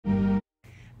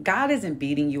God isn't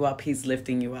beating you up. He's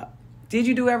lifting you up. Did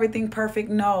you do everything perfect?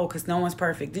 No, because no one's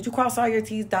perfect. Did you cross all your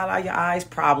T's, dot all your I's?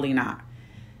 Probably not.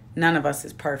 None of us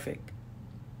is perfect.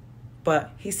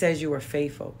 But he says you were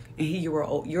faithful and you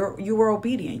were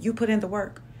obedient. You put in the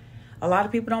work. A lot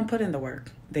of people don't put in the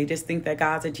work. They just think that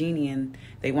God's a genie and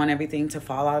they want everything to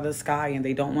fall out of the sky and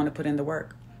they don't want to put in the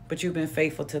work. But you've been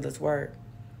faithful to this word.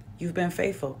 You've been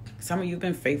faithful. Some of you have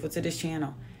been faithful to this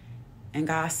channel. And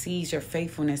God sees your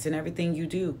faithfulness in everything you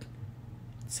do.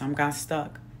 Some got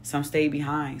stuck. Some stayed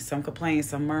behind. Some complained.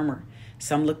 Some murmured.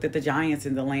 Some looked at the giants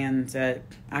in the land and said,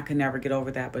 I could never get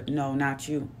over that. But no, not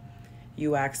you.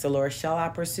 You asked the Lord, shall I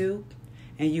pursue?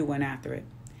 And you went after it.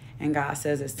 And God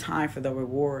says it's time for the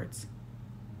rewards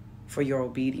for your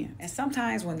obedience. And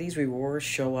sometimes when these rewards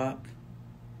show up,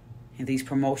 and these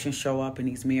promotions show up, and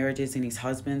these marriages, and these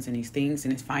husbands, and these things,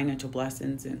 and these financial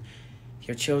blessings, and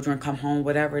your children come home,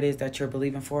 whatever it is that you're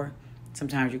believing for,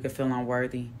 sometimes you can feel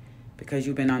unworthy because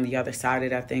you've been on the other side of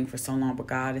that thing for so long. But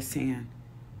God is saying,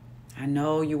 I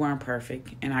know you weren't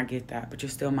perfect, and I get that, but you're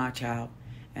still my child,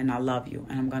 and I love you,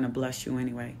 and I'm going to bless you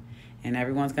anyway. And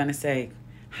everyone's going to say,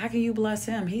 how can you bless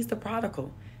him? He's the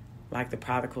prodigal. Like the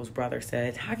prodigal's brother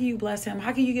said, how can you bless him?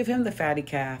 How can you give him the fatty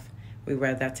calf? We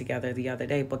read that together the other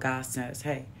day. But God says,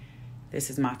 hey, this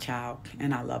is my child,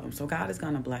 and I love him. So God is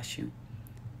going to bless you.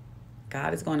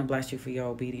 God is going to bless you for your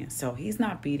obedience. So he's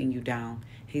not beating you down.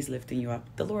 He's lifting you up.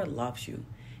 The Lord loves you.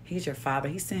 He's your Father.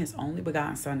 He sent his only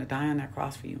begotten Son to die on that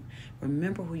cross for you.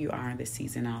 Remember who you are in this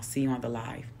season. I'll see you on the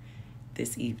live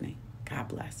this evening. God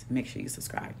bless. Make sure you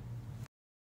subscribe.